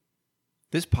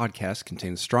This podcast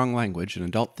contains strong language and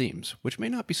adult themes, which may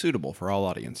not be suitable for all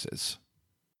audiences.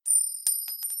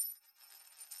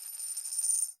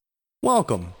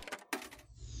 Welcome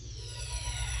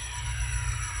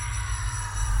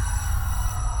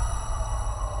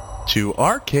to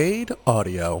Arcade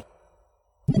Audio.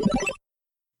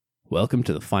 Welcome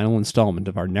to the final installment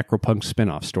of our Necropunk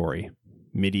spin-off story,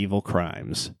 Medieval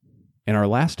Crimes. In our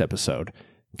last episode,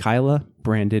 Kyla,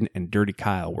 Brandon, and Dirty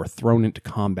Kyle were thrown into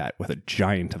combat with a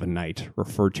giant of a knight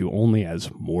referred to only as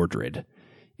Mordred,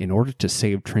 in order to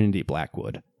save Trinity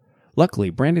Blackwood. Luckily,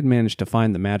 Brandon managed to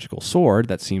find the magical sword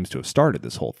that seems to have started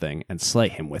this whole thing and slay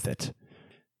him with it.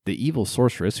 The evil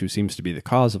sorceress, who seems to be the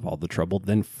cause of all the trouble,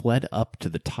 then fled up to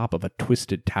the top of a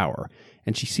twisted tower,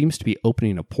 and she seems to be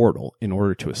opening a portal in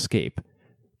order to escape.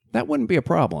 That wouldn't be a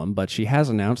problem, but she has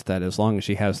announced that as long as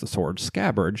she has the sword's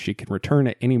scabbard, she can return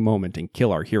at any moment and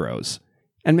kill our heroes.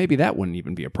 And maybe that wouldn't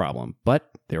even be a problem,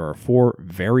 but there are 4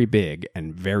 very big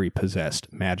and very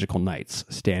possessed magical knights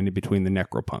standing between the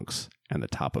necropunks and the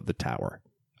top of the tower.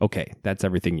 Okay, that's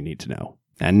everything you need to know.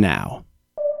 And now...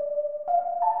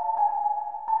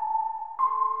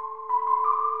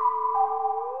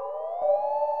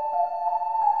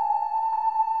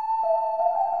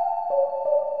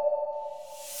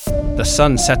 The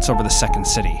sun sets over the second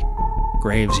city.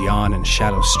 Graves yawn and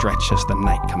shadows stretch as the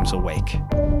night comes awake.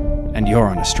 And you're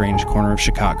on a strange corner of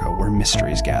Chicago where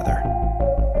mysteries gather.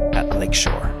 At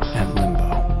Lakeshore and Limbo.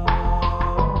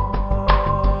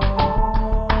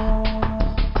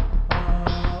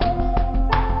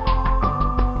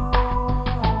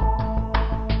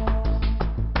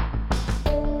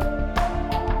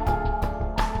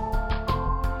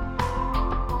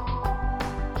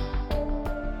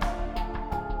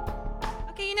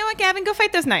 Gavin, go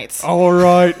fight those knights. All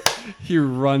right. He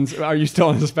runs. Are you still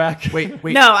on his back? Wait.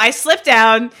 No, I slip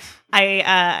down.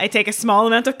 I take a small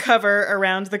amount of cover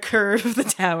around the curve of the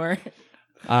tower.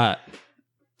 The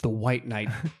White Knight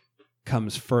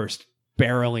comes first,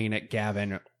 barreling at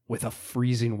Gavin with a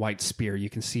freezing white spear.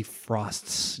 You can see frost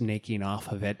snaking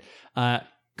off of it.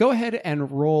 Go ahead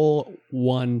and roll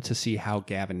 1 to see how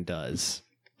Gavin does.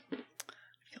 I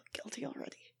feel guilty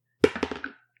already.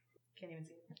 Can't even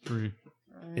see it. 3.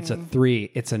 It's a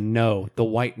 3. It's a no. The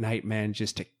White Knight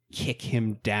manages to kick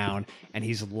him down, and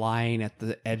he's lying at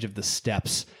the edge of the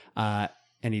steps, and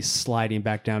he's sliding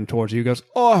back down towards you. He goes,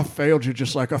 "Oh, I failed you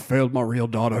just like I failed my real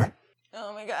daughter."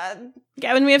 Oh my god.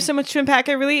 Gavin, we have so much to unpack.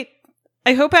 I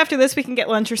hope after this we can get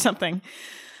lunch or something.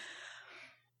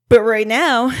 But right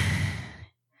now,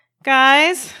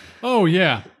 guys. Oh,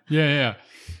 yeah.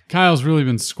 Kyle's really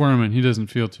been squirming. He doesn't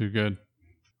feel too good.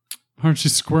 Aren't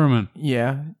you squirming?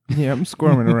 Yeah, I'm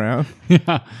squirming around.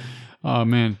 Yeah. Oh,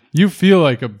 man. You feel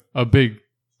like a big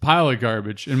pile of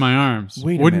garbage in my arms.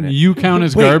 Wait a Wouldn't minute. you count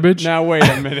as garbage? Now, wait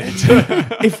a minute.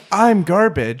 If I'm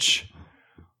garbage,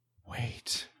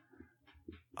 wait,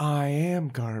 I am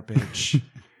garbage.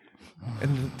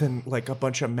 And then like a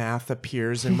bunch of math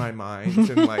appears in my mind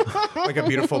and like a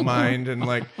beautiful mind and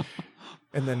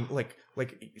then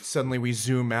suddenly we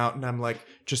zoom out and I'm like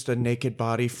just a naked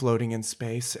body floating in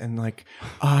space and like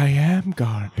I am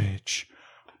garbage.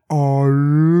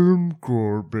 And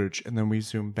then we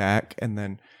zoom back and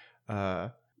then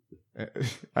I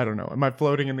don't know. Am I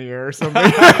floating in the air or something?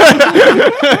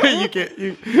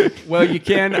 Well, you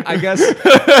can, I guess.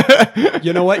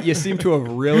 You know what? You seem to have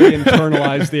really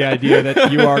internalized the idea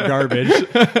that you are garbage.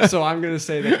 So I'm going to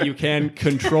say that you can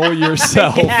control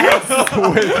yourself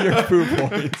with your foo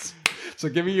points. So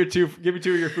give me 2 of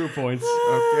your foo points.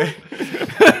 Okay.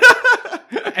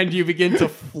 And you begin to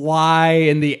fly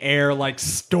in the air like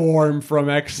Storm from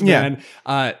X-Men.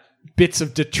 Yeah. Bits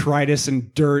of detritus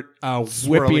and dirt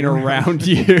whipping around. around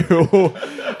you.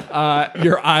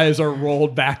 Your eyes are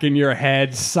rolled back in your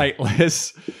head,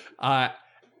 sightless.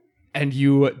 And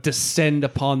you descend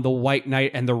upon the White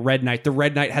Knight and the Red Knight. The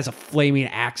Red Knight has a flaming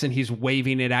axe and he's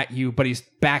waving it at you, but he's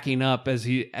backing up as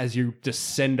you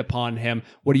descend upon him.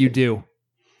 What do you do?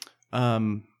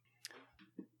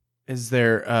 Is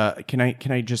there can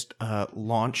I just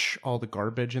launch all the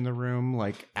garbage in the room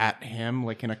like at him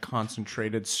like in a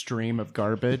concentrated stream of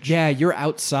garbage? Yeah, you're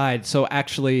outside. So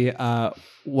actually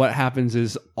what happens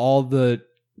is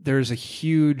there's a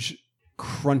huge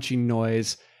crunching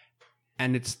noise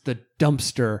and it's the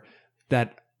dumpster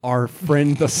that our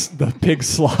friend the pig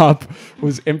slop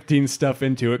was emptying stuff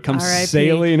into. It comes R.I.P.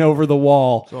 sailing over the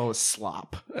wall. It's all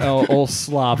slop. Oh, old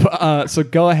slop. So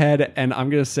go ahead, and I'm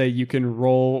going to say you can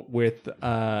roll with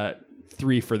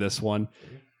 3 for this one.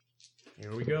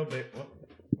 Here we go, babe.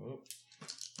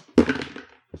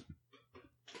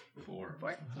 4.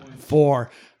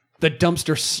 4. The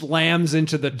dumpster slams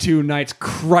into the two knights,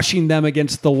 crushing them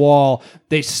against the wall.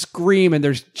 They scream, and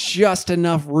there's just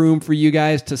enough room for you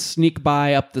guys to sneak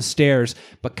by up the stairs.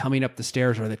 But coming up the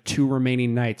stairs are the two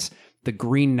remaining knights. The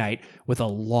Green Knight with a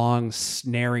long,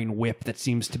 snaring whip that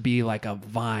seems to be like a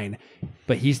vine.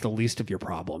 But he's the least of your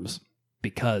problems,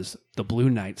 because the Blue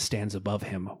Knight stands above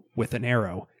him with an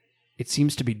arrow. It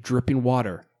seems to be dripping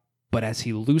water, but as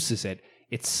he looses it,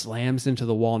 it slams into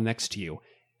the wall next to you.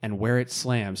 And where it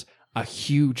slams, a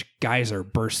huge geyser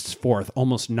bursts forth,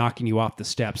 almost knocking you off the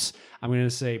steps. I'm going to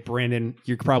say, Brandon,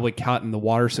 you're probably caught in the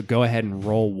water, so go ahead and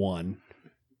roll 1.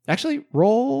 Actually,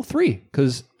 roll 3,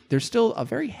 because there's still a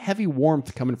very heavy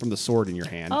warmth coming from the sword in your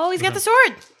hand. Oh, he's got the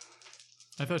sword.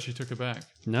 I thought she took it back.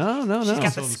 No. She's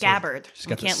got the the scabbard. She's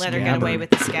got the Can't let her get scabbard. away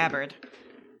with the scabbard.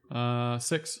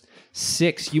 6.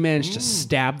 6, you manage to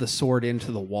stab the sword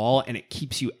into the wall, and it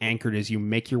keeps you anchored as you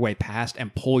make your way past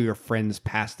and pull your friends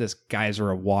past this geyser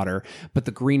of water. But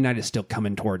the Green Knight is still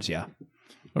coming towards you.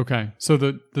 Okay, so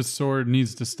the sword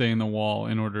needs to stay in the wall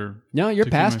in order. No, you're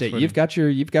to keep past my it. footing.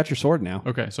 You've got your sword now.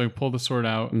 Okay, so I pull the sword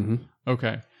out. Mm-hmm.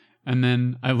 Okay, and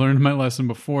then I learned my lesson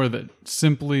before that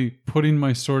simply putting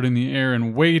my sword in the air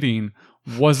and waiting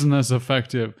wasn't as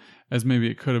effective as maybe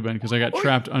it could have been because I got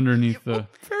trapped underneath the.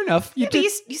 Fair enough. Yeah, but you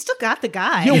still got the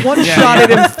guy. You one-shotted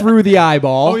him through the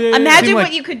eyeball. Oh yeah. Imagine Seemed what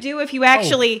like- you could do if you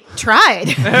actually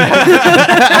tried.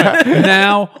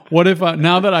 Now, what if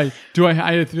now that I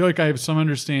feel like I have some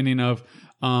understanding of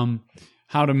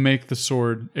how to make the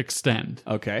sword extend.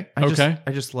 Okay. I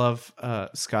just love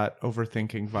Scott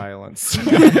overthinking violence.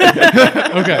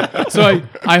 Okay, so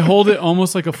I hold it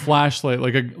almost like a flashlight,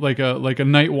 like a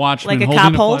night watchman, Like a holding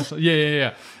cop a hold? flashlight.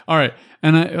 Yeah. All right,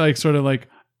 and I like sort of like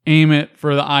aim it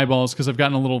for the eyeballs because I've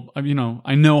gotten a little,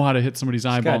 I know how to hit somebody's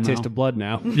eyeball Got a now. taste of blood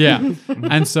now. Yeah,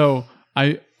 and so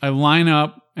I line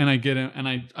up and I get him, and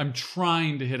I'm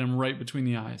trying to hit him right between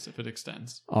the eyes if it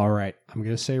extends. All right. I'm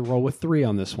going to say roll with 3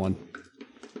 on this one.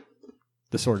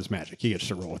 The sword is magic. You get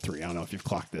to roll with 3. I don't know if you've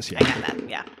clocked this yet. I got that.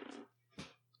 Yeah.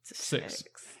 It's a 6.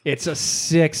 It's a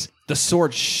 6. The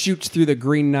sword shoots through the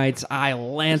Green Knight's eye,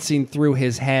 lancing through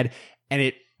his head, and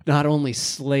it not only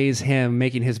slays him,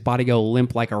 making his body go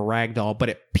limp like a rag doll, but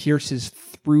it pierces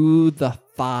through the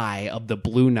thigh of the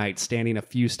Blue Knight standing a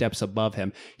few steps above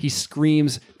him. He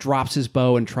screams, drops his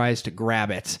bow, and tries to grab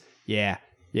it. Yeah.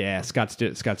 Scott's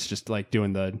just like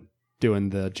doing the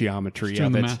geometry Doing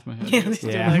of the it. math in my head. Yeah, just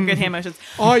Yeah. doing good hand motions.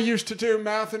 I used to do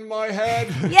math in my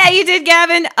head. Yeah, you did,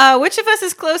 Gavin. Which of us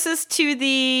is closest to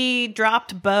the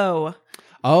dropped bow?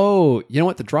 Oh, you know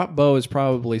what? The drop bow is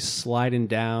probably sliding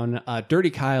down.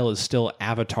 Dirty Kyle is still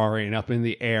avataring up in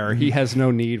the air. He has no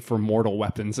need for mortal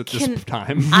weapons at this Can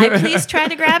time. I please try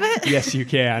to grab it? Yes, you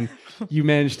can. You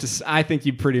managed to. I think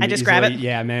you pretty. I just easily, grab it?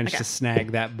 Yeah, managed Okay. to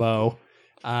snag that bow.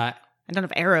 I don't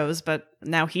have arrows, but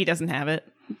now he doesn't have it.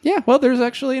 Yeah. Well, there's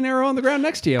actually an arrow on the ground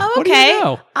next to you. Oh, What do okay. you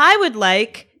know? I would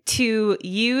like to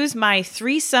use my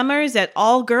 3 summers at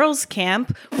all girls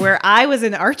camp where I was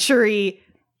an archery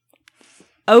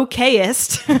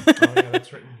okayist. Oh, yeah,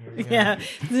 that's written here.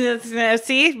 Yeah.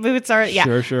 See, boots are, yeah.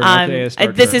 Sure.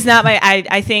 Okayist This archer. is not my,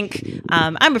 I think,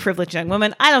 I'm a privileged young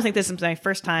woman. I don't think this is my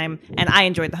first time, and I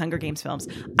enjoyed the Hunger Games films.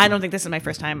 I don't think this is my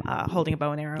first time holding a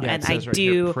bow and arrow, Yeah, and it I says right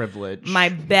here, do privilege. my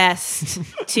best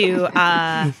to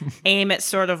aim at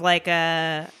sort of like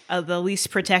the least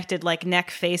protected like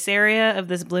neck face area of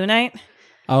this Blue Knight.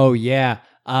 Oh yeah.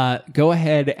 Go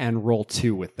ahead and roll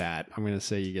 2 with that. I'm going to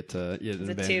say you get to. You get an Is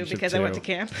it 2 advantage of because I went 2. to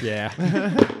camp? Yeah.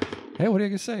 Hey, what are you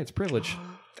going to say? It's privilege.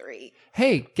 3.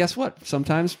 Hey, guess what?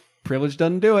 Sometimes privilege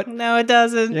doesn't do it. No, it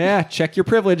doesn't. Yeah, check your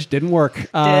privilege. Didn't work. Did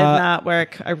not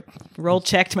work. I roll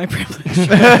checked my privilege.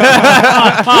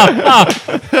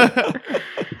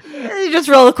 You just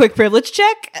roll a quick privilege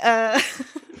check.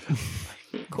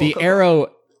 The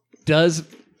arrow does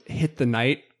hit the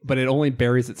knight, but it only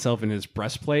buries itself in his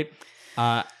breastplate.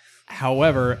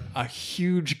 However, a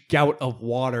huge gout of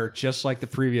water, just like the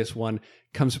previous one,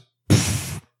 comes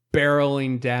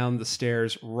barreling down the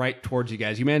stairs right towards you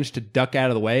guys. You managed to duck out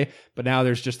of the way, but now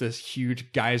there's just this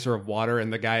huge geyser of water,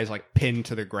 and the guy is like pinned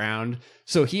to the ground.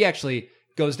 So he actually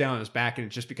goes down on his back, and it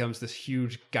just becomes this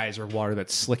huge geyser of water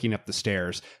that's slicking up the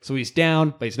stairs. So he's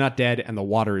down, but he's not dead, and the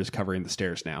water is covering the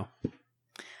stairs now.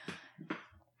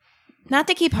 Not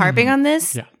to keep harping on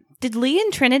this. Yeah. Did Lee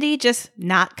and Trinity just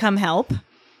not come help?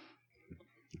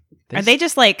 Are they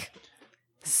just like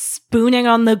spooning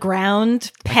on the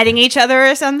ground, petting each other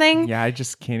or something? Yeah, I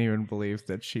just can't even believe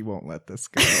that she won't let this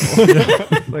go.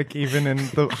 Like even in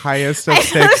the highest of I know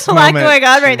stakes there's a lot moment, going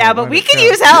on she right now, won't but let we it could go.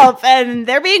 use help, and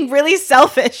they're being really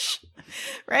selfish.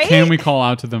 Right? Can we call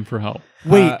out to them for help?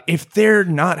 Wait, if they're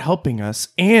not helping us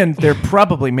and they're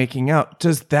probably making out,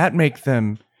 does that make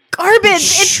them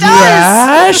Garbage. It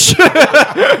does. trash?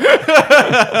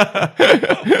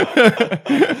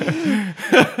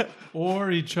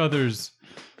 Or each other's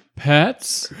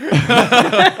pets?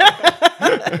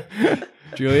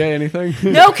 Julia, anything?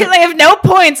 No, because I have no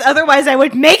points. Otherwise, I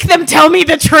would make them tell me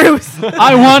the truth.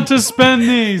 I want to spend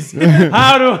these.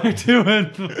 How do I do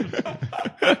it?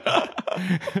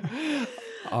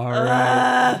 All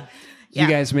right. Yeah. You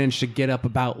guys managed to get up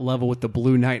about level with the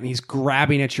Blue Knight, and he's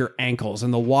grabbing at your ankles,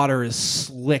 and the water is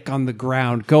slick on the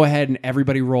ground. Go ahead and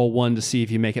everybody roll 1 to see if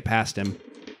you make it past him.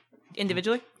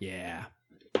 Individually? Yeah.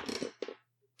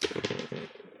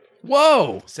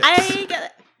 Whoa! I got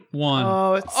it. 1.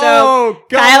 Oh, so Oh,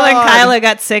 God. Kyle and Kyla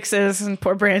got 6s, and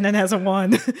poor Brandon has a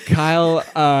 1. Kyle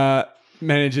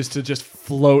manages to just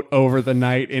float over the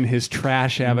knight in his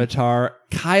trash avatar.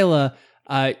 Kyla,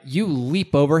 you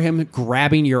leap over him,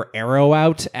 grabbing your arrow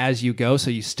out as you go,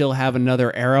 so you still have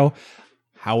another arrow.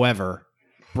 However,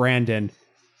 Brandon,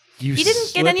 you He didn't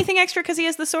slip- get anything extra because he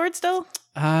has the sword still?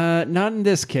 not in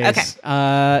this case.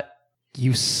 Okay.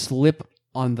 You slip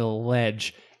on the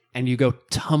ledge and you go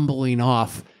tumbling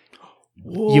off.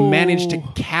 You manage to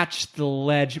catch the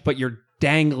ledge, but you're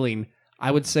dangling, I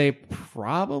would say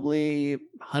probably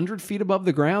 100 feet above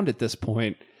the ground at this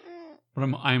point. But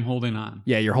I'm holding on.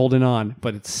 Yeah, you're holding on,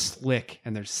 but it's slick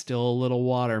and there's still a little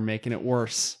water making it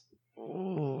worse.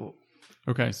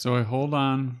 Okay, so I hold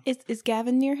on. Is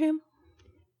Gavin near him?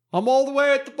 I'm all the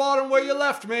way at the bottom where you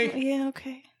left me. Yeah,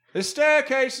 okay. The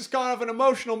staircase is kind of an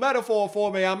emotional metaphor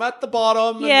for me. I'm at the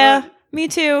bottom. Yeah, me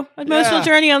too. Emotional Yeah.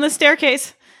 journey on the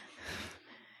staircase.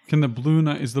 Is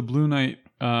the Blue Knight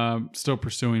still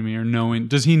pursuing me or knowing?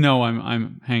 Does he know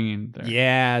I'm hanging there?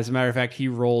 Yeah, as a matter of fact, he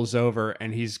rolls over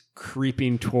and he's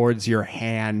creeping towards your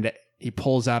hand. He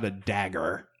pulls out a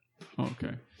dagger.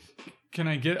 Okay. Can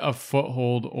I get a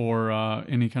foothold or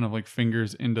any kind of like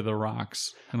fingers into the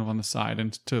rocks kind of on the side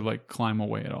and to like climb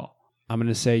away at all? I'm going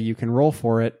to say you can roll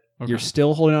for it. Okay. You're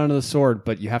still holding on to the sword,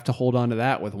 but you have to hold on to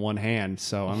that with one hand.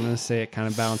 So I'm going to say it kind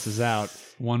of balances out.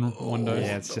 One dice.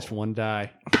 Yeah, it's just one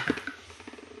die.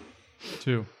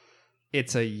 2.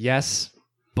 It's a yes,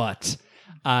 but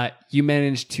you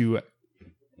manage to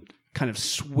kind of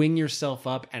swing yourself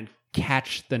up and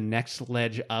catch the next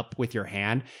ledge up with your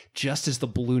hand just as the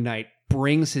Blue Knight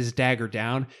brings his dagger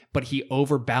down, but he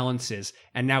overbalances,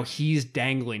 and now he's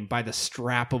dangling by the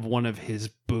strap of one of his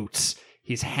boots.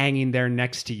 He's hanging there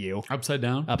next to you, Upside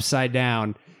down? upside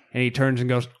down, and he turns and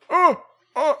goes, help!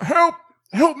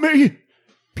 Help me!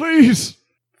 Please!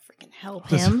 Freaking help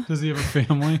him. Does he have a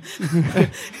family?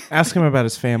 Ask him about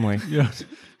his family. Yeah.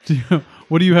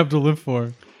 What do you have to live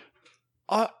for?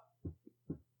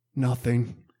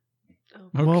 Nothing.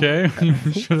 Okay. You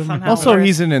should have Somehow. Also, Worse.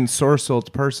 he's an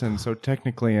ensorcelled person, so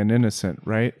technically an innocent,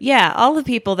 right? Yeah, all the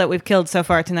people that we've killed so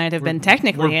far tonight have been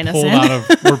technically innocent.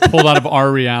 We're pulled out of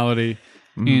our reality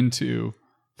into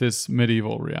this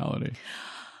medieval reality.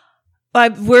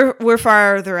 We're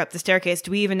farther up the staircase.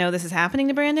 Do we even know this is happening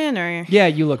to Brandon? Or Yeah,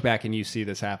 you look back and you see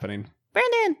this happening.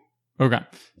 Brandon? Okay.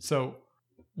 So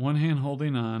one hand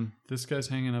holding on. This guy's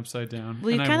hanging upside down.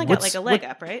 Well, you and I kind of wa- got like a leg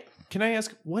up, right? Can I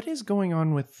ask what is going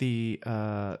on with the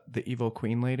evil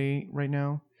queen lady right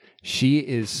now? She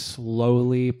is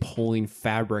slowly pulling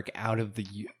fabric out of the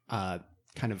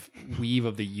kind of weave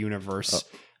of the universe.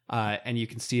 And you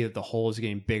can see that the hole is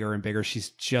getting bigger and bigger. She's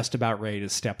just about ready to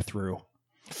step through.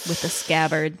 With the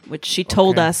scabbard, which she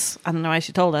told Okay. us. I don't know why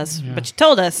she told us, but she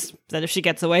told us that if she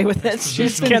gets away with it,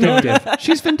 she's gonna. Vindictive.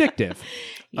 She's vindictive.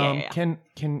 Yeah.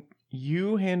 Can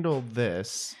you handle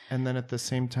this, and then at the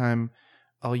same time,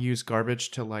 I'll use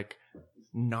garbage to like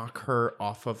knock her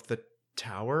off of the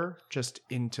tower just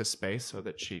into space so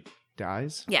that she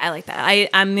dies? Yeah, I like that.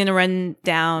 I'm gonna run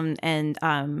down and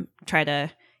try to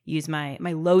use my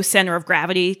low center of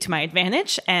gravity to my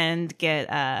advantage and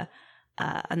get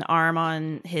an arm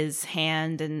on his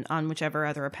hand and on whichever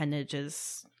other appendage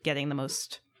is getting the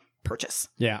most purchase.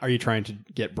 Yeah. Are you trying to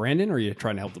get Brandon or are you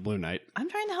trying to help the Blue Knight? I'm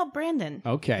trying to help Brandon.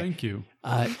 Okay. Thank you.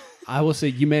 I will say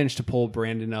you managed to pull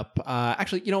Brandon up.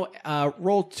 Actually,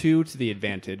 roll 2 to the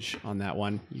advantage on that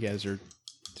one. You guys are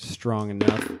strong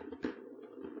enough.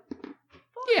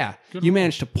 Yeah. You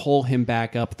managed to pull him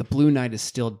back up. The Blue Knight is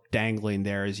still dangling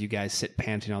there as you guys sit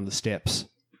panting on the steps.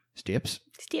 Steps?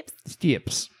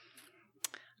 Steps.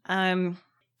 I'm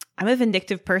a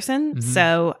vindictive person,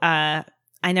 so I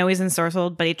know he's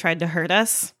ensorcelled, but he tried to hurt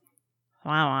us. So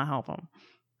I want to help him.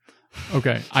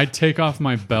 Okay. I take off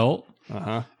my belt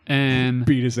Uh-huh. and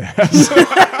Beat his ass.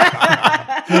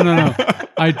 no.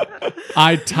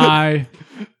 I tie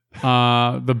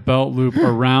the belt loop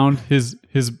around his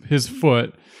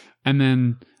foot, and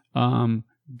then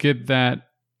get that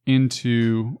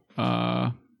into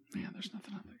man. There's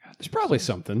nothing on the There's probably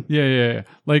something. Yeah.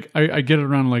 Like I get it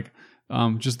around like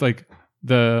just like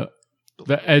the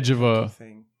edge of a.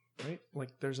 thing, right? Like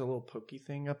there's a little pokey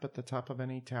thing up at the top of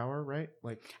any tower, right?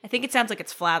 Like I think it sounds like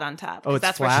it's flat on top. Oh, 'cause it's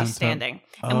that's flat where on she's top. standing.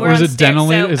 Oh. And Or we're is on it stairs, dentally-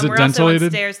 so, is and it we're also on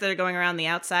dentalated? stairs that are going around the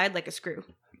outside like a screw.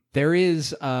 There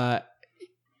is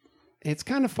it's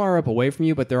kind of far up away from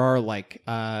you, but there are like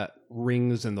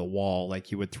rings in the wall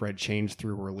like you would thread chains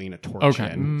through or lean a torch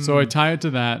Okay, in. so I tie it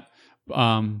to that.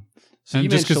 So And you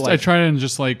just managed to, because I try and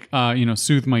just like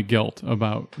soothe my guilt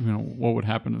about what would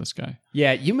happen to this guy.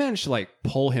 Yeah, you managed to like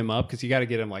pull him up because you got to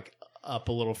get him like up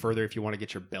a little further if you want to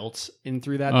get your belts in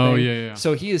through that Oh, thing. yeah.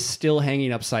 So he is still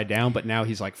hanging upside down, but now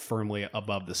he's like firmly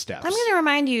above the steps. I'm going to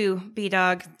remind you,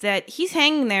 B-Dog, that he's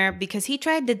hanging there because he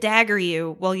tried to dagger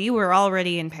you while you were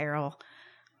already in peril.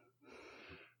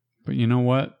 But you know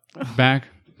what? Back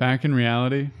in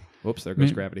reality, Whoops, there goes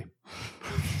Me- gravity.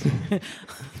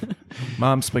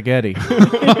 Mom spaghetti.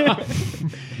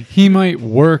 he might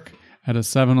work at a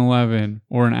 7-Eleven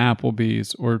or an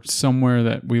Applebee's or somewhere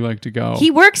that we like to go.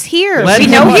 He works here. Let we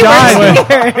him know he die. works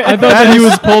here. I thought that he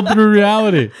was pulled through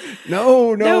reality.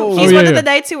 No, No, Oh, he's yeah, one of yeah. the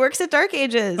knights who works at Dark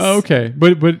Ages. Oh, okay,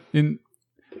 but in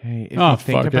Hey, if Oh, you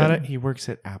think fuck about it. it, he works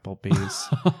at Applebee's.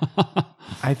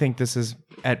 I think this is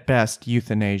at best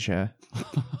euthanasia.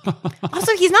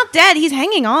 Also, he's not dead. He's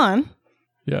hanging on.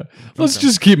 yeah, let's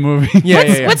just keep moving.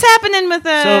 What's happening with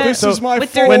This So, is my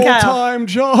with Dirty Kyle. full-time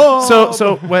job.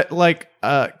 So what? Like,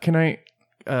 can I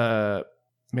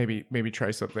maybe try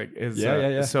something?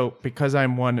 Yeah. So because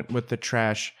I'm one with the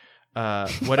trash,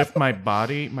 what if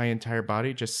my entire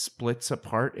body, just splits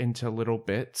apart into little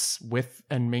bits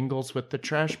and mingles with the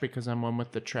trash because I'm one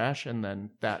with the trash, and then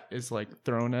that is like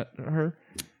thrown at her,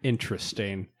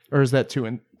 Interesting. or is that too?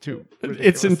 It's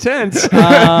ridiculous? intense.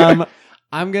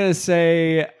 I'm going to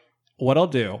say what I'll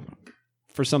do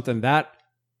for something that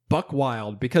buck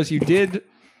wild, because you did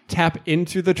tap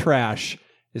into the trash.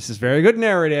 This is very good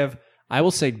narrative. I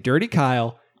will say, Dirty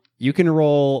Kyle, you can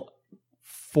roll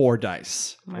 4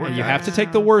 dice. And you have to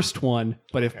take the worst one,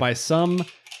 but if by some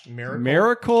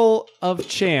miracle of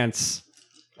chance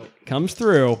comes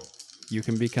through, you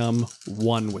can become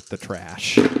one with the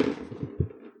trash.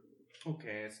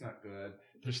 Okay, it's not good.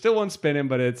 There's still one spinning,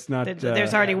 but it's not.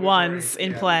 There's already ones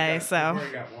in play, so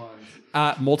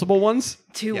Multiple ones?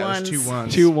 two Yeah, ones. there's 2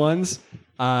 ones. 2 ones.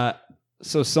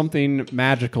 So something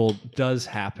magical does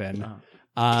happen.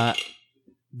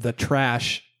 The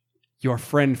trash, your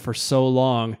friend for so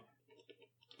long,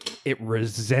 it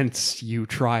resents you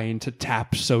trying to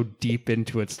tap so deep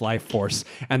into its life force,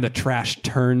 and the trash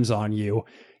turns on you.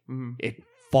 Mhm. It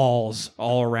falls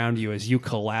all around you as you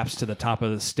collapse to the top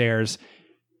of the stairs,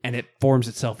 and it forms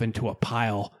itself into a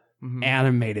pile,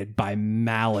 animated by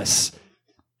malice,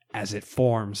 as it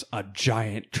forms a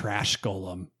giant trash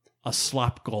golem, a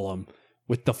slop golem,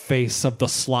 with the face of the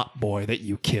slop boy that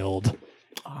you killed.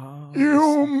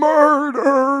 You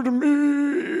murdered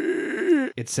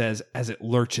me! It says as it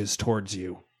lurches towards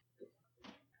you.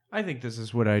 I think this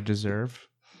is what I deserve.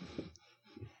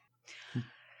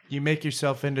 You make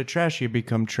yourself into trash, you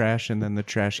become trash, and then the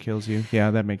trash kills you.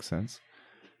 Yeah, that makes sense.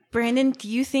 Brandon, do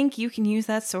you think you can use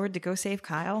that sword to go save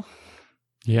Kyle?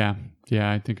 Yeah,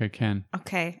 I think I can.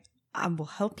 Okay, I will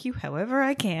help you however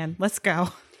I can. Let's go.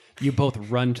 You both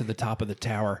run to the top of the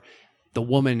tower. The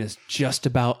woman is just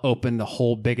about open the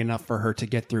hole big enough for her to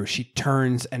get through. She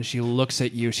turns and she looks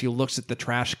at you. She looks at the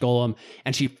trash golem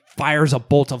and she fires a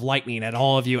bolt of lightning at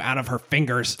all of you out of her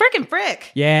fingers. Frickin'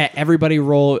 frick! Yeah, everybody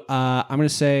roll. I'm going to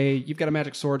say you've got a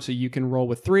magic sword, so you can roll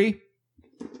with 3.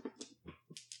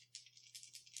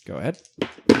 Go ahead.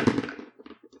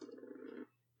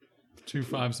 2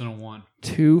 5s and a 1.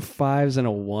 2 5s and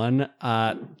a 1.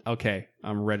 Okay,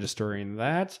 I'm registering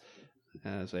that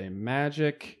as a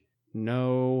magic.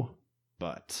 No,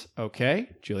 but. Okay,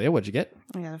 Julia, what'd you get?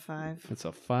 I got a 5. That's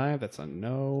a 5. That's a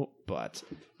no, but.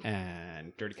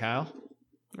 And Dirty Kyle?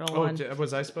 Roll Oh, one.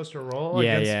 was I supposed to roll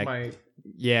Yeah, against yeah. my...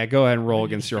 Yeah, go ahead and roll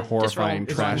against your Just roll. horrifying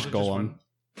Just trash one. Just golem.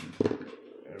 one.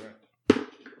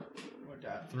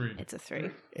 3. It's a 3.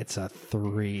 It's a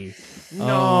 3.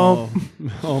 No.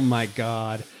 Oh my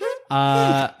God.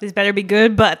 These better be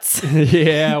good butts.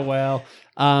 Yeah, well.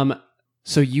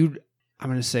 So I'm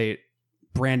going to say,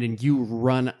 Brandon, you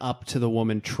run up to the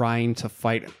woman trying to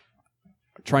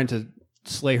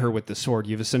slay her with the sword.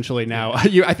 You've essentially now,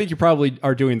 I think you probably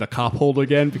are doing the cop hold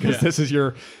again because this is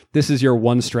your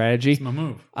one strategy. My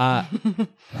move.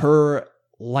 Her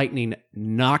lightning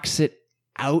knocks it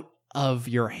out of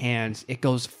your hands, it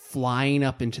goes flying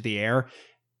up into the air,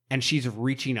 and she's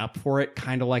reaching up for it,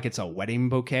 kind of like it's a wedding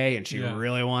bouquet, and she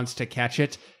really wants to catch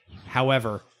it.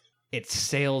 However, it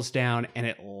sails down and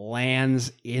it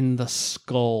lands in the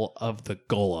skull of the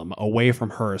golem, away from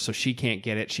her, so she can't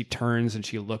get it. She turns and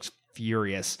she looks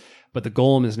furious, but the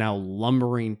golem is now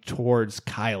lumbering towards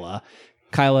Kyla.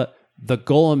 Kyla, the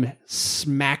golem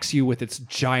smacks you with its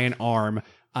giant arm,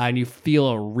 and you feel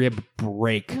a rib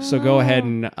break. So go ahead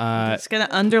and... it's going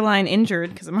to underline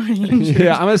injured because I'm already injured.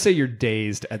 Yeah, I'm going to say you're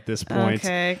dazed at this point.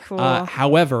 Okay, cool.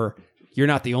 However, you're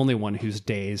not the only one who's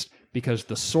dazed, because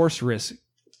the sorceress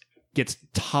gets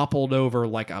toppled over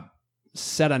like a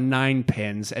set of 9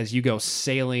 pins as you go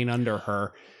sailing under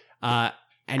her. And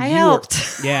I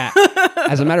helped. Yeah.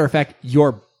 As a matter of fact,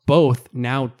 you're both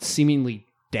now seemingly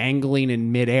dangling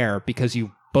in midair because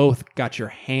you both got your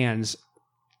hands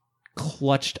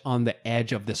clutched on the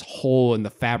edge of this hole in the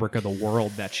fabric of the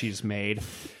world that she's made.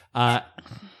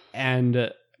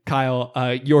 And Kyle,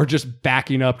 you're just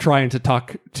backing up, trying to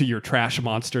talk to your trash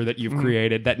monster that you've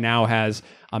created that now has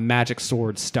a magic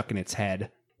sword stuck in its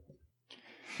head.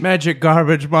 Magic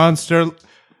garbage monster,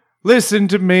 listen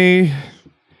to me.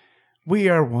 We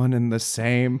are one and the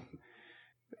same.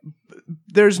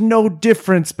 There's no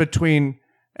difference between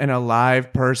an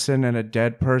alive person and a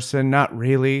dead person. Not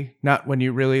really. Not when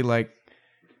you really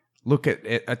look at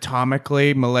it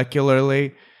atomically,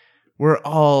 molecularly. We're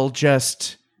all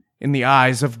just, in the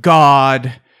eyes of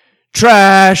God,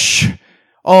 trash,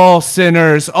 all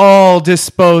sinners, all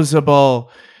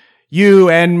disposable. You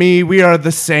and me, we are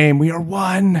the same. We are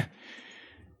one.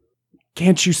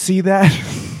 Can't you see that?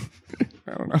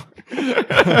 I don't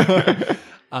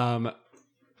know.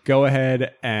 Go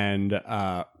ahead and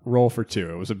roll for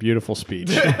 2. It was a beautiful speech.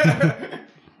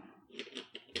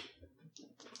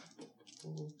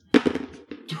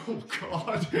 Oh,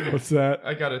 God. What's that?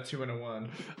 I got a 2 and a 1.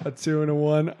 A 2 and a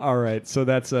 1? All right, so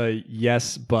that's a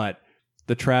yes, but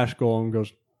the trash golem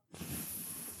goes,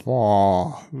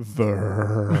 Father.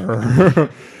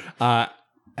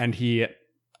 And he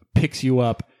picks you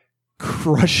up,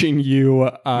 crushing you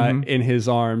in his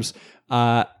arms.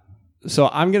 So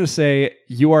I'm going to say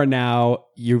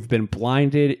you've been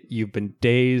blinded, you've been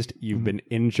dazed, you've been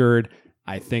injured.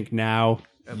 I think now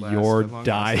you're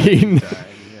dying. You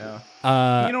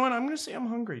know what? I'm going to say I'm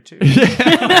hungry, too.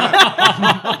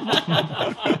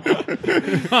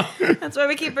 That's why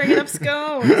we keep bringing up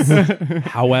scones.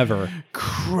 However,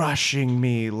 crushing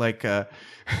me like a...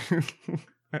 I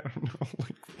don't know.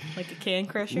 Like a can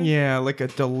crusher? Yeah, like a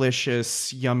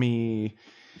delicious, yummy...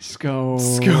 scone.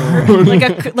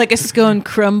 like a scone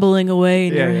crumbling away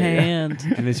in your hand.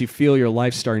 And as you feel your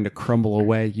life starting to crumble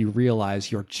away, you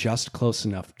realize you're just close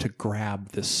enough to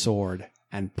grab this sword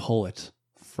and pull it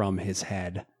from his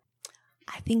head.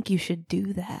 I think you should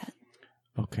do that.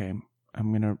 Okay,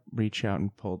 I'm going to reach out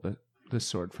and pull the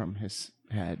sword from his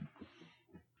head.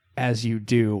 As you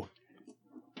do,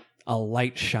 a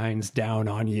light shines down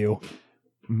on you.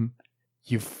 Mm-hmm.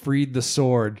 You've freed the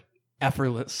sword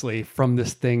effortlessly from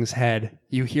this thing's head.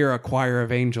 You hear a choir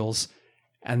of angels,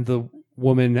 and the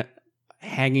woman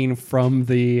hanging from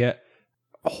the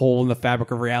hole in the fabric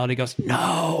of reality goes,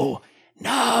 No,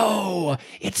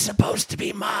 it's supposed to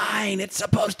be mine. It's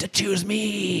supposed to choose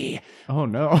me. Oh,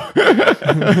 no.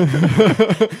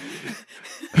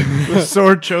 The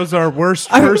sword chose our worst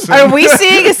person. Are we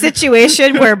seeing a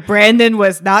situation where Brandon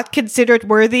was not considered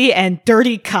worthy and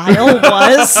Dirty Kyle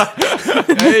was?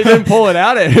 He didn't pull it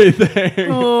out at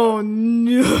anything. Oh,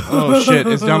 no. Oh, shit.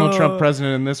 Is Donald Trump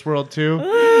president in this world, too?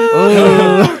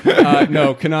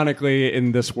 No, canonically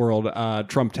in this world,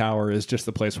 Trump Tower is just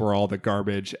the place where all the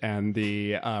garbage and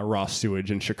the raw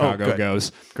sewage in Chicago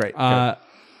goes. Great.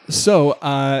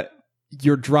 So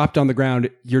you're dropped on the ground.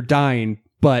 You're dying,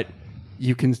 but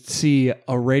you can see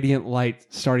a radiant light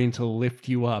starting to lift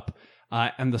you up,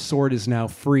 and the sword is now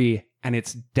free, and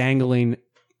it's dangling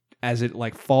as it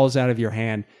falls out of your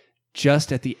hand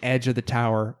just at the edge of the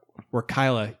tower where,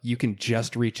 Kyla, you can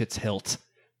just reach its hilt.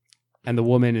 And the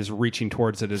woman is reaching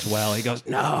towards it as well. He goes,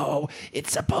 No,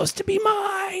 it's supposed to be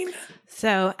mine.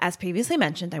 So, as previously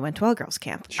mentioned, I went to all girls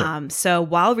camp. Sure. So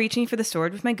while reaching for the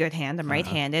sword with my good hand, I'm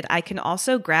right-handed. I can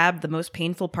also grab the most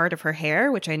painful part of her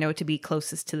hair, which I know to be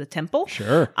closest to the temple.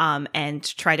 Sure. And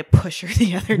try to push her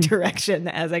the other direction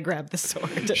as I grab the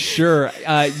sword. Sure.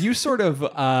 You sort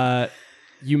of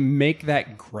you make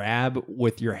that grab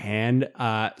with your hand.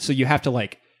 So you have to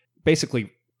basically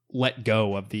let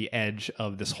go of the edge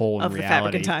of this hole in Of the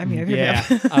reality. fabric of time, yeah.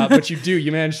 Yeah. But you do.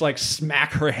 You manage to like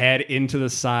smack her head into the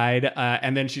side,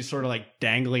 and then she's sort of like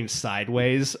dangling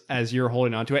sideways as you're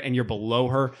holding onto it, and you're below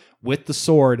her with the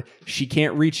sword. She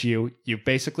can't reach you. You've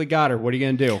basically got her. What are you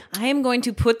going to do? I am going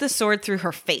to put the sword through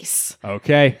her face.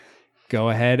 Okay. Go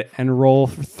ahead and roll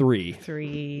for 3.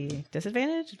 3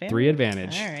 disadvantage? 3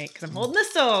 advantage. All right, because I'm holding the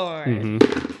sword.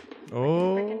 Mhm.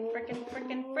 Oh.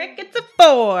 Frick, it's a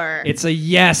 4. It's a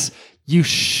yes. You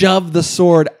shove the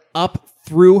sword up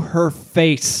through her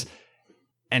face,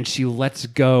 and she lets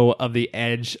go of the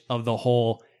edge of the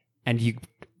hole, and you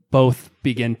both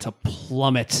begin to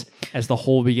plummet as the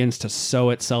hole begins to sew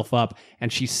itself up,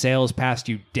 and she sails past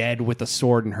you dead with the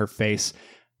sword in her face.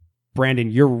 Brandon,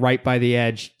 you're right by the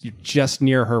edge. You're just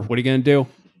near her. What are you going to do?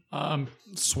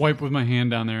 Swipe with my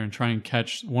hand down there and try and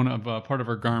catch one of part of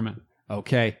her garment.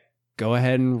 Okay. Go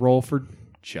ahead and roll for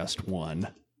just 1.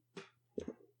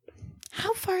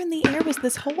 How far in the air was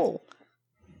this hole?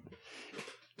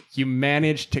 You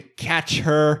manage to catch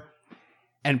her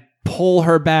and pull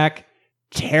her back,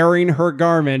 tearing her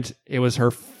garment. It was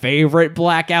her favorite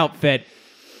black outfit,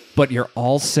 but you're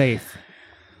all safe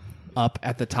up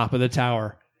at the top of the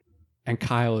tower, and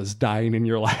Kyle is dying in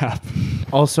your lap.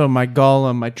 Also, my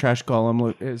trash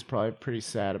golem is probably pretty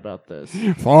sad about this.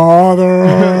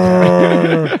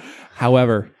 Father!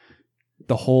 However,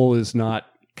 the hole is not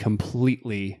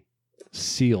completely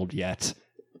sealed yet.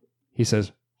 He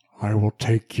says, I will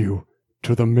take you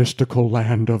to the mystical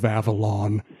land of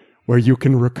Avalon, where you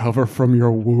can recover from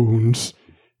your wounds,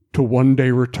 to one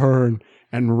day return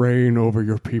and reign over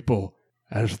your people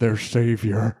as their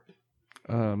savior.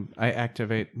 I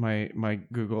activate my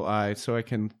Google Eye so I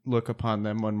can look upon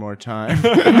them one more time.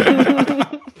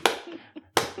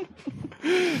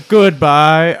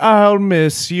 Goodbye. I'll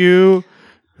miss you.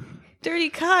 Dirty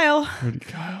Kyle. Dirty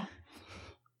Kyle.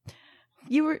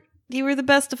 You were the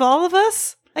best of all of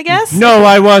us, I guess? No,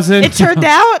 I wasn't. It turned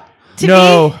out to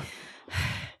No.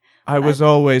 I was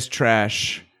always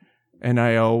trash, and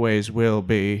I always will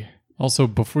be. Also,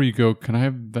 before you go, can I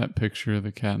have that picture of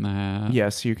the Cat in the Hat?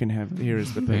 Yes, you can have.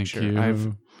 Here's the Thank picture.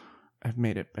 you. I've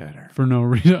made it better. For no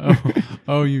reason.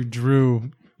 Oh, you drew.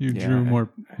 You Yeah, drew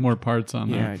more parts on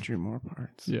Yeah, there. I drew more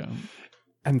parts. Yeah.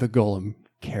 And the golem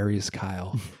carries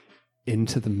Kyle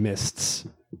into the mists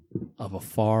of a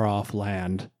far-off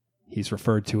land he's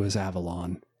referred to as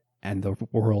Avalon, and the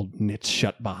world knits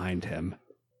shut behind him.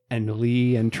 And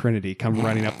Lee and Trinity come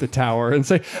running up the tower and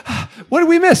say, what did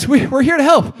we miss? We're here to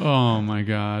help. Oh my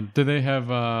God. Do they have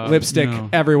Lipstick no.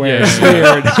 everywhere. Yeah.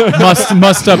 Smeared.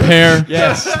 must up hair.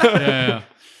 Yes. Yeah.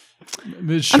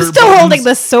 The I'm shirt still buttons. holding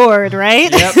the sword, right?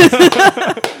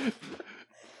 Yep.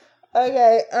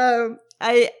 Okay.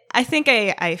 I think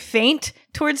I faint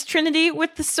towards Trinity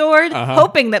with the sword,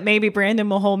 hoping that maybe Brandon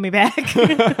will hold me back.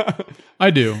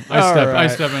 I do. I All right.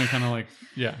 step in and kind of like,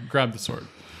 grab the sword.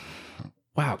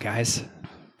 Wow, guys.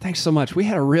 Thanks so much. We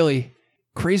had a really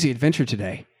crazy adventure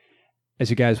today. As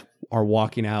you guys are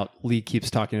walking out, Lee keeps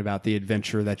talking about the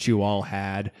adventure that you all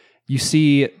had. You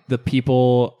see the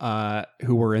people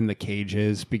who were in the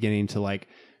cages beginning to like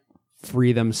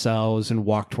free themselves and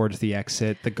walk towards the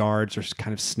exit. The guards are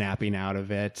kind of snapping out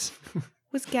of it.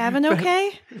 Was Gavin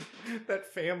okay?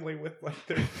 That family with like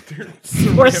their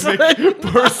Porcelain.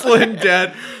 porcelain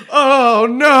dead. Oh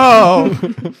no!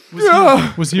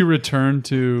 Was he returned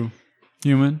to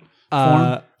human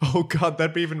Uh, form? Oh god,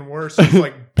 that'd be even worse. It's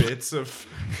like bits of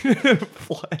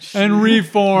flesh And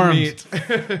reformed. meat.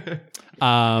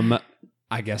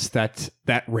 I guess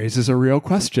that raises a real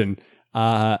question.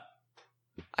 I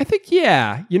think,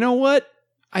 yeah, you know what?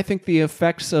 I think the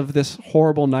effects of this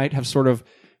horrible night have sort of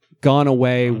gone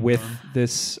away with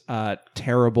this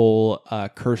terrible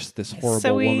curse, this horrible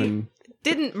So we woman.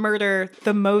 didn't murder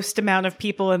the most amount of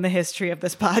people in the history of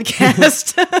this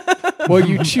podcast. Well,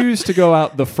 you choose to go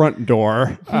out the front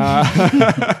door,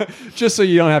 just so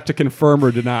you don't have to confirm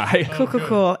or deny.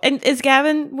 Cool. And is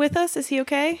Gavin with us? Is he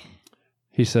okay?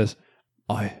 He says,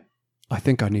 I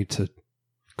think I need to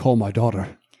call my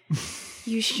daughter.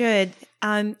 You should.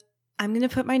 I'm going to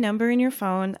put my number in your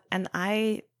phone, and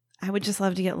I would just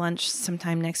love to get lunch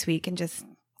sometime next week and just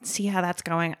see how that's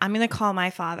going. I'm going to call my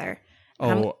father.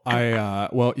 Oh,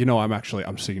 well, you know,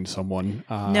 I'm seeing someone.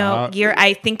 No,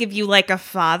 I think of you like a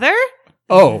father.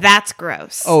 Oh. That's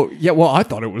gross. Oh, yeah, well, I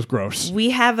thought it was gross.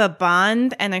 We have a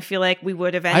bond, and I feel like we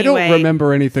would have anyway. I don't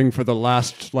remember anything for the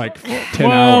last, 10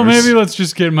 Well, hours. maybe let's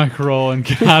just get Mike Roll and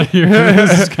get out of here.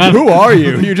 This is kind Who are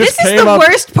you? You just This is came the up.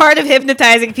 worst part of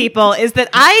hypnotizing people is that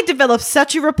I develop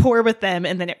such a rapport with them,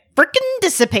 and then it freaking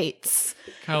dissipates.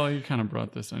 Kyle, you kind of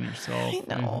brought this on yourself.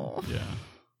 I know. Yeah.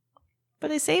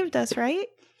 But it saved us, right?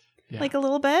 like a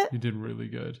little bit. You did really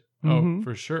good. Mhm. Oh,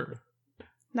 for sure.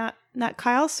 Not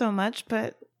Kyle so much,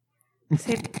 but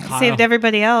Kyle- saved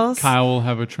everybody else. Kyle will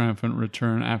have a triumphant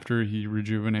return after he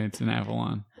rejuvenates in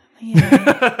Avalon.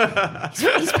 Yeah.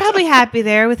 He's probably happy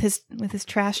there with his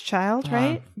trash child,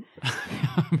 right?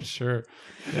 I'm sure.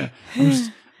 Yeah.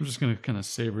 I'm just gonna kind of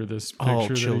savor this picture. All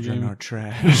that he children gave me. are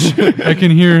trash. I can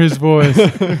hear his voice.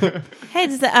 Hey,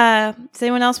 does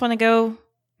anyone else want to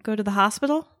go to the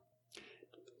hospital?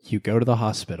 You go to the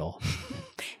hospital.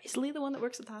 Is Lee the one that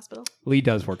works at the hospital? Lee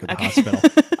does work at the Okay.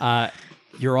 hospital.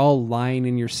 You're all lying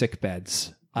in your sick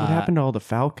beds. What happened to all the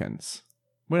falcons?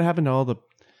 What happened to all the...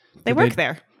 They Did work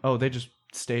there. Oh, they just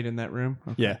stayed in that room?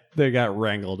 Okay. Yeah, they got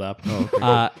wrangled up. Oh,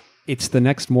 okay. It's the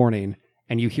next morning,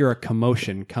 and you hear a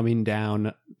commotion coming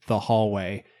down the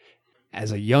hallway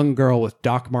as a young girl with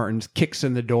Doc Martens kicks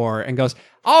in the door and goes,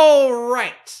 "All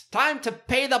right, time to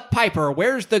pay the piper.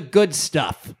 Where's the good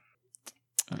stuff?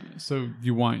 So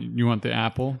you want the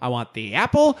apple? I want the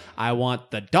apple. I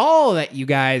want the doll that you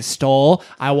guys stole.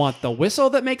 I want the whistle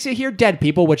that makes you hear dead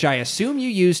people, which I assume you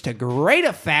use to great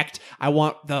effect. I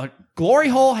want the glory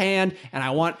hole hand, and I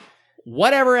want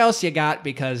whatever else you got,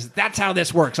 because that's how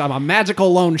this works. I'm a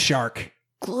magical loan shark."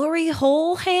 Glory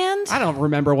hole hand? I don't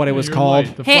remember what it was Your called.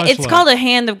 light, the It's fleshlight. called a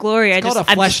hand of glory. It's called a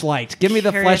fleshlight. Give me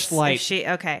the fleshlight.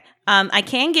 Okay. I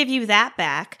can give you that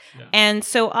back. Yeah. And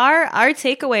so our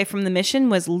takeaway from the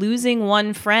mission was losing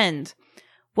one friend.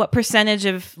 What percentage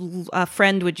of a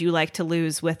friend would you like to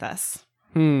lose with us?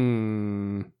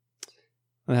 I've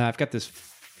got this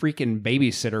freaking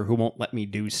babysitter who won't let me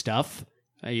do stuff.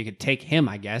 You could take him,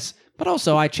 I guess. But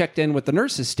also, I checked in with the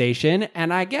nurses station,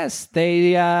 and I guess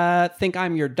they think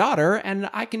I'm your daughter, and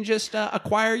I can just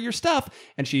acquire your stuff.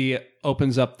 And she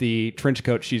opens up the trench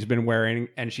coat she's been wearing,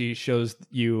 and she shows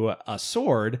you a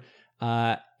sword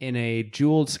in a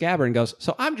jeweled scabbard and goes,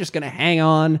 "So I'm just going to hang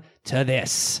on to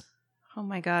this." Oh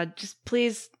my God. Just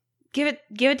please give it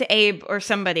to Abe or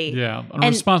somebody. Yeah, a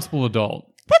responsible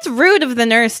adult. That's rude of the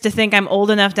nurse to think I'm old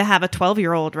enough to have a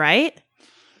 12-year-old, right?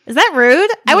 Is that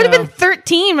rude? I would have been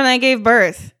 13 when I gave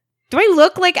birth. Do I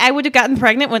look like I would have gotten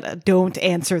pregnant when... Don't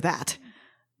answer that.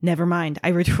 Never mind. I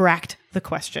retract the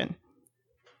question.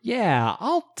 "Yeah,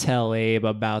 I'll tell Abe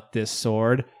about this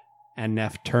sword." And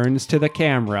Neff turns to the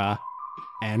camera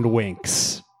and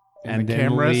winks. And the then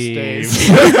camera leaves. stays.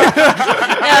 No,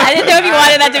 I didn't know if you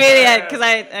wanted that to be the end, because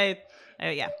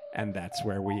yeah. And that's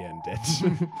where we end it.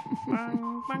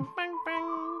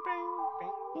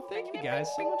 Well, thank you guys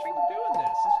so much for doing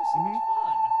this. This was so much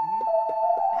fun.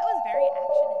 That was very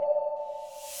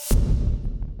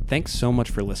action-heavy. Thanks so much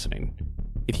for listening.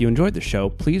 If you enjoyed the show,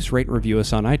 please rate and review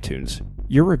us on iTunes.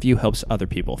 Your review helps other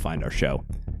people find our show.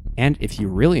 And if you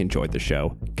really enjoyed the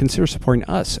show, consider supporting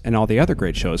us and all the other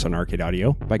great shows on Arcade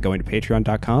Audio by going to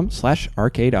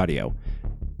patreon.com/arcadeaudio.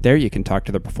 There you can talk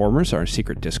to the performers on our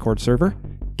secret Discord server,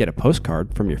 get a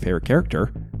postcard from your favorite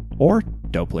character, or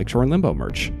dope Lakeshore and Limbo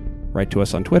merch. Write to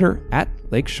us on Twitter at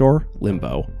Lakeshore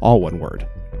Limbo, all one word,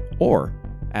 or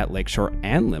at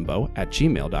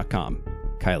lakeshoreandlimbo@gmail.com.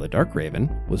 Kyla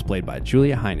Darkraven was played by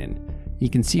Julia Heinen. You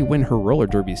can see when her roller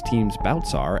derby's team's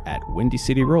bouts are at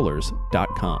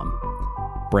windycityrollers.com.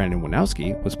 Brandon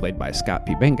Winowski was played by Scott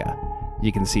P. Benga.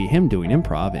 You can see him doing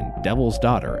improv in Devil's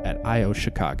Daughter at I.O.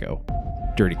 Chicago.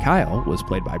 Dirty Kyle was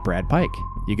played by Brad Pike.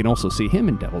 You can also see him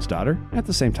in Devil's Daughter at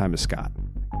the same time as Scott.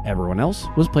 Everyone else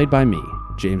was played by me,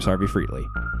 James Harvey Freetley.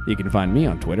 You can find me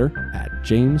on Twitter at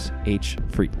James H.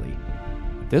 Freetley.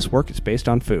 This work is based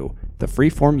on Foo, the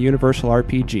freeform universal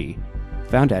RPG,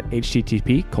 found at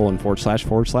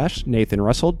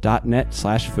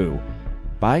http://nathanrussell.net/foo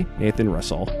by Nathan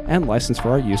Russell, and licensed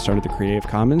for our use under the Creative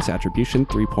Commons Attribution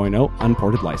 3.0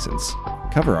 Unported License.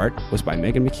 Cover art was by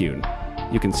Megan McCune.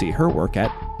 You can see her work at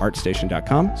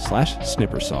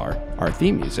artstation.com/snippersar. Our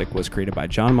theme music was created by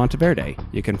John Monteverde.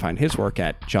 You can find his work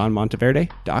at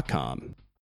johnmonteverde.com.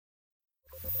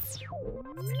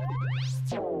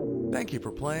 Thank you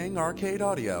for playing Arcade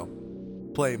Audio.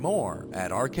 Play more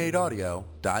at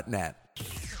arcadeaudio.net.